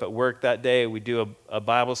show up at work that day. We do a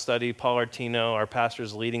Bible study. Paul Artino, our pastor,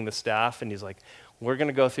 is leading the staff, and he's like, we're going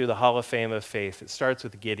to go through the Hall of Fame of Faith. It starts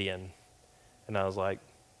with Gideon. And I was like,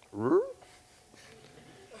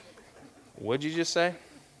 what'd you just say?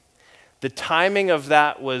 The timing of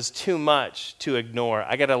that was too much to ignore.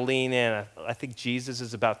 I got to lean in. I think Jesus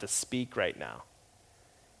is about to speak right now.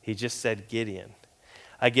 He just said Gideon.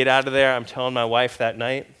 I get out of there. I'm telling my wife that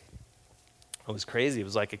night. It was crazy. It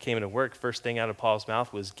was like I came into work. First thing out of Paul's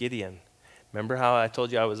mouth was Gideon. Remember how I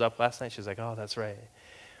told you I was up last night? She was like, oh, that's right.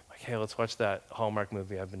 I'm like, hey, let's watch that Hallmark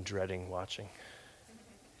movie I've been dreading watching.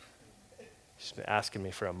 She's been asking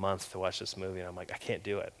me for a month to watch this movie, and I'm like, I can't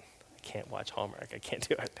do it. I can't watch Hallmark. I can't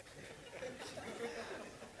do it.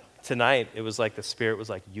 Tonight, it was like the Spirit was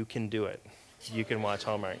like, you can do it. You can watch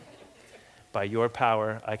Hallmark. By your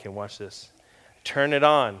power, I can watch this. Turn it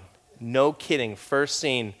on. No kidding. First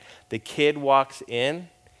scene, the kid walks in,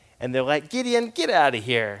 and they're like, Gideon, get out of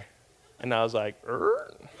here. And I was like,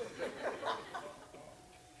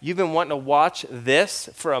 You've been wanting to watch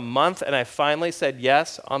this for a month, and I finally said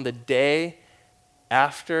yes on the day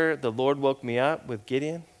after the Lord woke me up with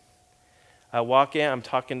Gideon. I walk in, I'm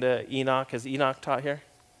talking to Enoch. Has Enoch taught here?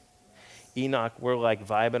 Enoch, we're like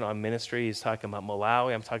vibing on ministry. He's talking about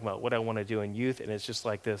Malawi. I'm talking about what I want to do in youth, and it's just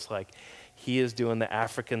like this, like he is doing the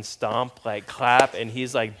African stomp, like clap, and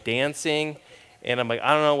he's like dancing, and I'm like,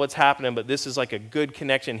 I don't know what's happening, but this is like a good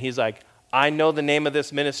connection. He's like, I know the name of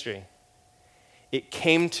this ministry. It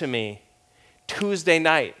came to me Tuesday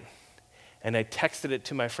night, and I texted it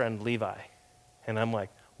to my friend Levi. And I'm like,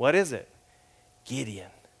 what is it? Gideon.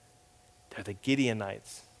 They're the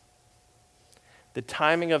Gideonites. The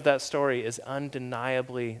timing of that story is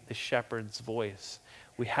undeniably the shepherd's voice.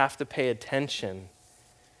 We have to pay attention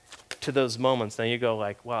to those moments. Now you go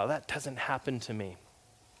like, wow, that doesn't happen to me.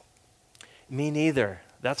 Me neither.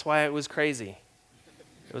 That's why it was crazy.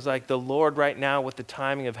 It was like the Lord right now with the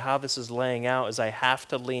timing of how this is laying out is I have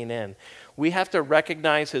to lean in. We have to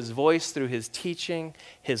recognize his voice through his teaching,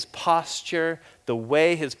 his posture, the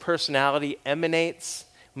way his personality emanates.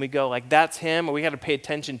 And we go like, that's him. Or we got to pay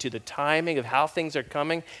attention to the timing of how things are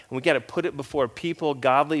coming. And we got to put it before people,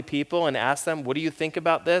 godly people, and ask them, what do you think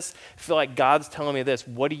about this? I feel like God's telling me this.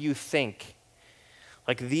 What do you think?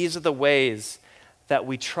 Like these are the ways that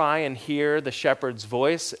we try and hear the shepherd's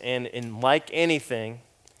voice. And like anything,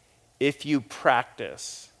 if you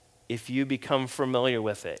practice, if you become familiar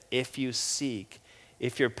with it, if you seek,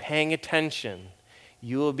 if you're paying attention,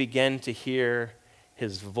 you will begin to hear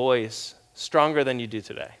his voice stronger than you do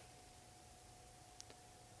today.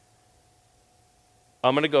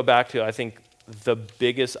 I'm going to go back to, I think, the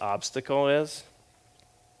biggest obstacle is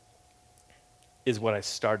what I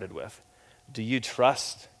started with. Do you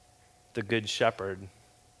trust the Good Shepherd?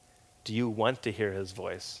 Do you want to hear his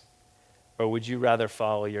voice? Or would you rather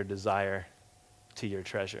follow your desire to your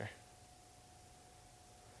treasure?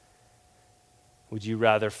 Would you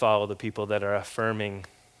rather follow the people that are affirming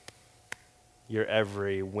your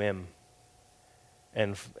every whim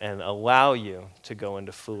and allow you to go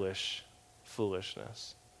into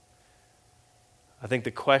foolishness? I think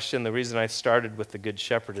the reason I started with the Good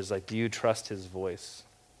Shepherd is like, do you trust his voice?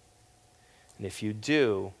 And if you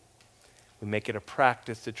do, we make it a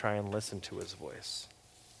practice to try and listen to his voice.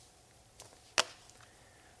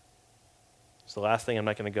 So the last thing, I'm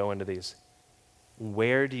not going to go into these.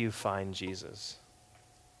 Where do you find Jesus?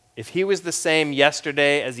 If he was the same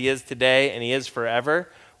yesterday as he is today and he is forever,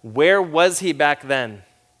 where was he back then?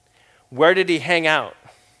 Where did he hang out?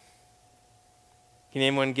 Can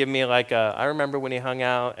anyone give me I remember when he hung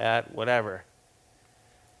out at whatever.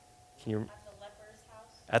 At the leper's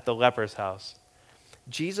house. At the leper's house.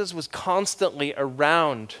 Jesus was constantly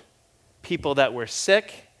around people that were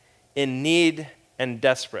sick, in need, and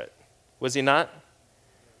desperate. Was he not?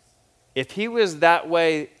 If he was that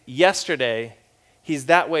way yesterday, he's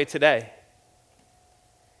that way today.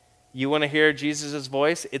 You want to hear Jesus'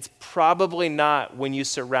 voice? It's probably not when you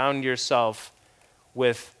surround yourself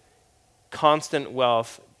with constant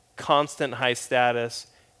wealth, constant high status,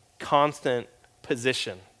 constant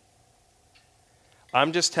position.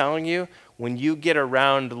 I'm just telling you, when you get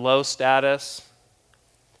around low status,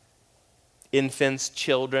 infants,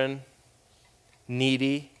 children,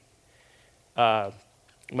 needy.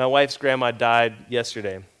 My wife's grandma died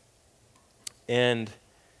yesterday. And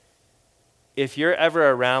if you're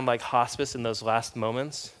ever around like hospice in those last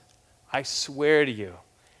moments, I swear to you,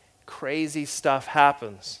 crazy stuff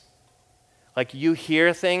happens. Like you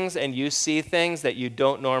hear things and you see things that you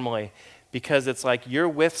don't normally, because it's like you're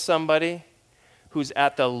with somebody who's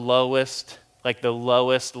at the lowest, like the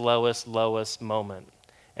lowest moment.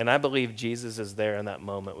 And I believe Jesus is there in that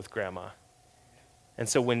moment with grandma. And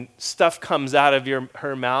so when stuff comes out of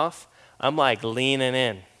her mouth, I'm like leaning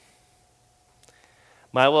in.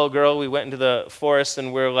 My little girl, we went into the forest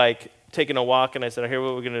and we're like taking a walk, and I said, here's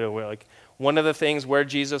what we're going to do. We're like, one of the things where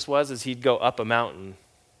Jesus was is he'd go up a mountain.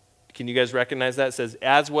 Can you guys recognize that? It says,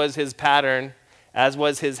 as was his pattern, as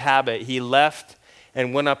was his habit, he left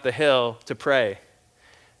and went up the hill to pray.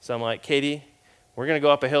 So I'm like, Katie, we're going to go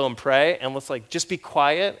up a hill and pray, and let's like just be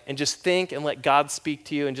quiet and just think and let God speak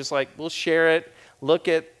to you, and just like we'll share it. Look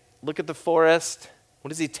at the forest.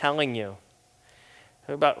 What is he telling you?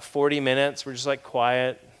 About 40 minutes, we're just like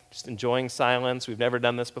quiet, just enjoying silence. We've never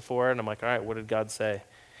done this before. And I'm like, all right, what did God say?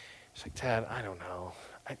 She's like, Dad, I don't know.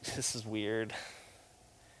 This is weird.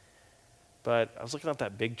 But I was looking at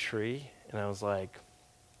that big tree, and I was like,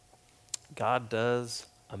 God does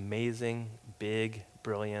amazing, big,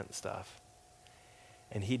 brilliant stuff.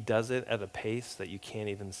 And he does it at a pace that you can't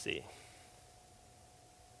even see.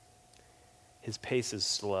 His pace is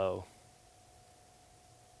slow,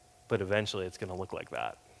 but eventually it's going to look like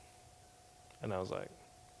that. And I was like,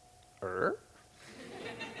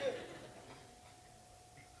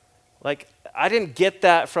 Like, I didn't get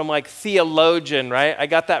that from like theologian, right? I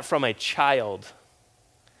got that from a child.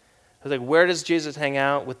 I was like, where does Jesus hang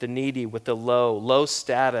out? With the needy, with the low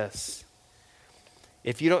status.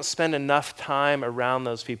 If you don't spend enough time around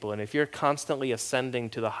those people, and if you're constantly ascending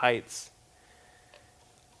to the heights,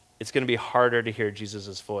 it's going to be harder to hear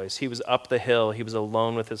Jesus' voice. He was up the hill. He was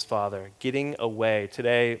alone with his Father, getting away.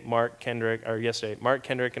 Yesterday, Mark Kendrick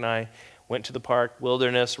and I went to the park,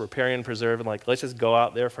 Wilderness, Riparian Preserve, and like, let's just go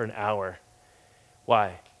out there for an hour.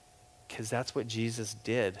 Why? Because that's what Jesus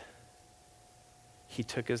did. He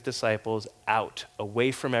took his disciples out,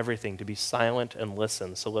 away from everything, to be silent and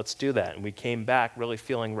listen. So let's do that. And we came back really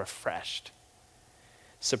feeling refreshed,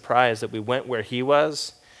 surprised that we went where he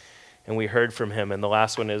was and we heard from him. And the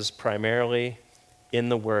last one is primarily in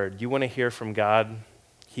the Word. You want to hear from God?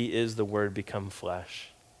 He is the Word become flesh.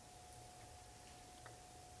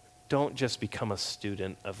 Don't just become a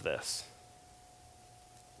student of this.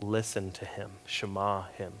 Listen to him. Shema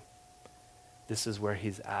him. This is where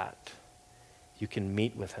he's at. You can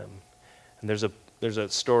meet with him. And there's a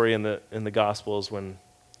story in the Gospels when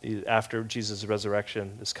after Jesus'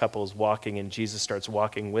 resurrection, this couple is walking and Jesus starts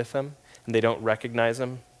walking with them and they don't recognize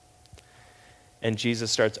him. And Jesus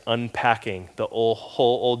starts unpacking the whole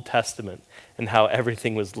Old Testament and how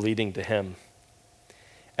everything was leading to him.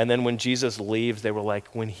 And then when Jesus leaves, they were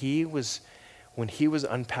like, when he was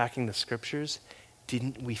unpacking the scriptures,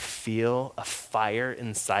 didn't we feel a fire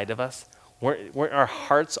inside of us? Weren't our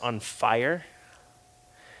hearts on fire?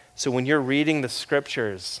 So when you're reading the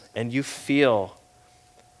scriptures and you feel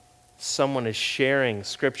someone is sharing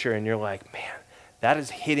scripture and you're like, man, that is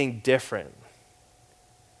hitting different.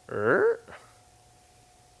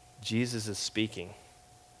 Jesus is speaking.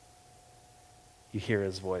 You hear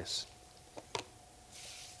his voice.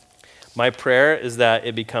 My prayer is that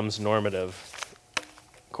it becomes normative.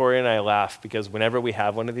 Corey and I laugh because whenever we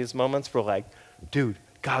have one of these moments, we're like, dude,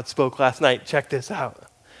 God spoke last night. Check this out.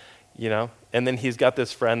 You know? And then he's got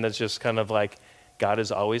this friend that's just kind of like, God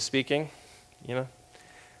is always speaking, you know?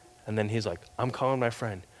 And then he's like, I'm calling my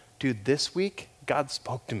friend. Dude, this week, God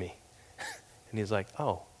spoke to me. And he's like,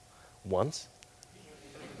 oh, once?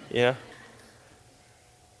 You know?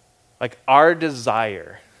 Like our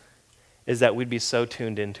desire is that we'd be so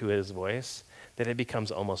tuned into his voice that it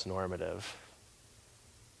becomes almost normative.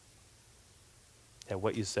 Yeah,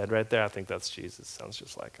 what you said right there, I think that's Jesus. Sounds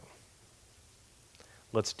just like him.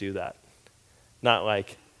 Let's do that. Not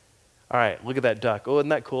like, all right, look at that duck. Oh, isn't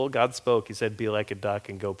that cool? God spoke. He said, be like a duck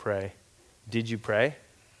and go pray. Did you pray?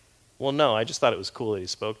 Well, no, I just thought it was cool that he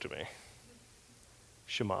spoke to me.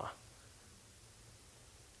 Shema.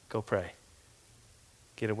 Go pray.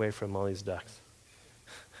 Get away from all these ducks.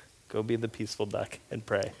 Go be the peaceful duck and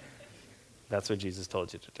pray. That's what Jesus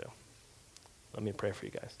told you to do. Let me pray for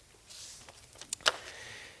you guys.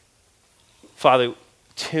 Father,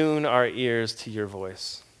 tune our ears to your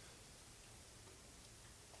voice.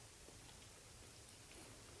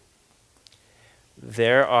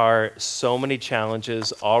 There are so many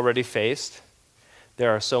challenges already faced.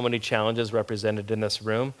 There are so many challenges represented in this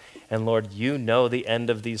room. And Lord, you know the end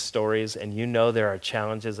of these stories, and you know there are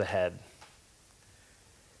challenges ahead.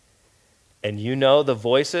 And you know the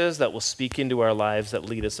voices that will speak into our lives that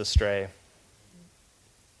lead us astray.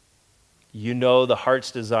 You know the heart's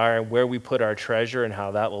desire and where we put our treasure and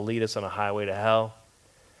how that will lead us on a highway to hell.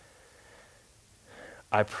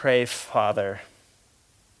 I pray, Father,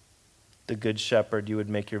 the Good Shepherd, you would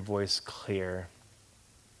make your voice clear.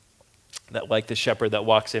 That like the shepherd that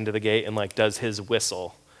walks into the gate and like does his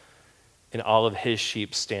whistle, and all of his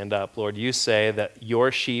sheep stand up. Lord, you say that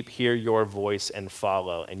your sheep hear your voice and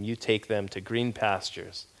follow, and you take them to green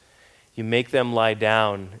pastures. You make them lie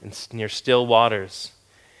down near still waters.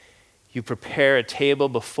 You prepare a table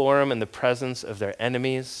before them in the presence of their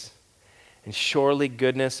enemies, and surely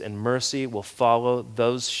goodness and mercy will follow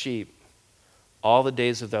those sheep all the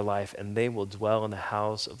days of their life, and they will dwell in the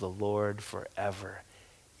house of the Lord forever.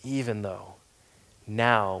 Even though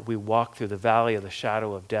now we walk through the valley of the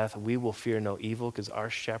shadow of death, we will fear no evil because our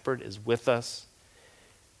shepherd is with us,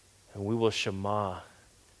 and we will shema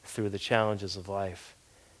through the challenges of life.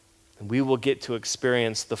 And we will get to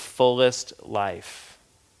experience the fullest life.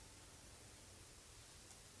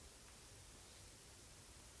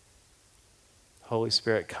 Holy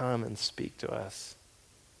Spirit, come and speak to us.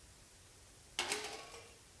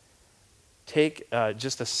 Take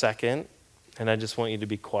just a second, and I just want you to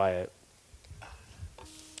be quiet.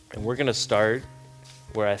 And we're going to start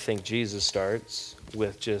where I think Jesus starts,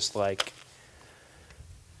 with just like,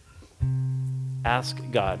 ask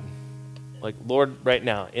God. Like, Lord, right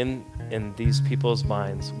now, in these people's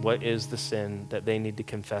minds, what is the sin that they need to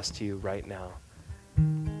confess to you right now?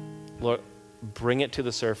 Lord, bring it to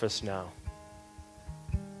the surface now.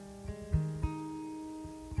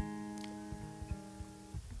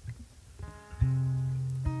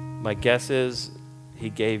 My guess is he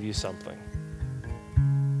gave you something.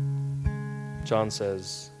 John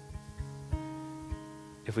says,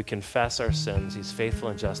 if we confess our sins, he's faithful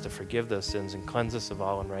and just to forgive those sins and cleanse us of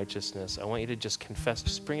all unrighteousness. I want you to just confess,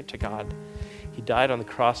 just bring it to God. He died on the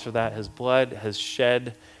cross for that. His blood has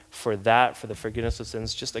shed for that, for the forgiveness of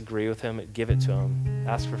sins. Just agree with him, give it to him.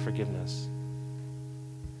 Ask for forgiveness.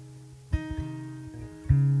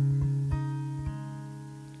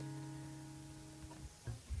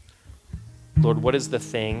 Lord, what is the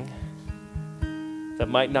thing that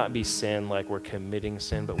might not be sin, like we're committing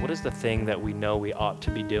sin, but what is the thing that we know we ought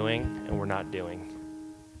to be doing and we're not doing?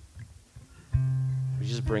 We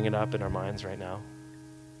just bring it up in our minds right now.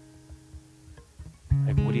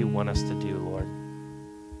 Like, what do you want us to do, Lord?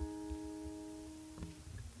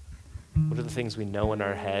 What are the things we know in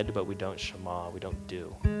our head, but we don't shema, we don't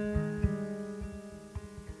do?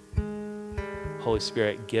 Holy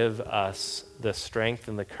Spirit, give us the strength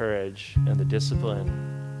and the courage and the discipline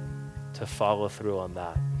to follow through on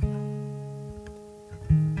that.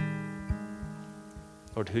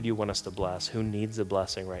 Lord, who do you want us to bless? Who needs a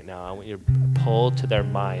blessing right now? I want you to pull to their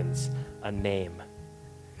minds a name.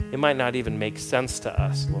 It might not even make sense to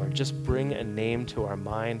us, Lord. Just bring a name to our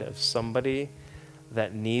mind of somebody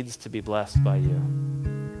that needs to be blessed by you.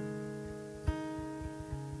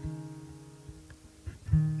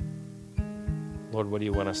 Lord, what do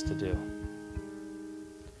you want us to do?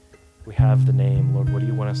 We have the name. Lord, what do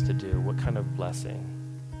you want us to do? What kind of blessing?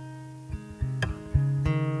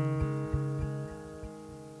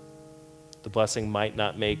 The blessing might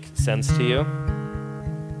not make sense to you.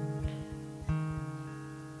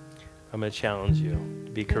 I'm going to challenge you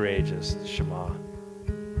to be courageous, Shema.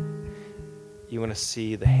 You want to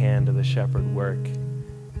see the hand of the shepherd work.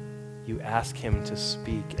 You ask him to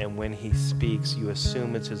speak, and when he speaks, you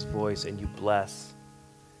assume it's his voice and you bless.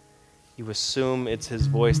 You assume it's his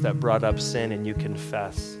voice that brought up sin and you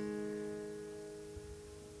confess.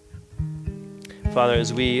 Father,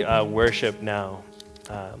 as we worship now,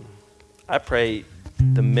 I pray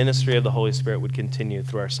the ministry of the Holy Spirit would continue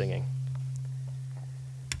through our singing.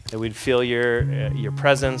 That we'd feel your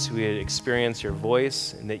presence, we would experience your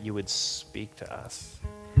voice, and that you would speak to us.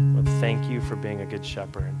 Lord, thank you for being a good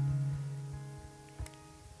shepherd.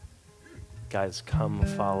 Guys, come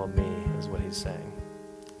follow me, is what he's saying.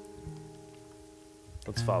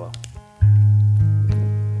 Let's follow.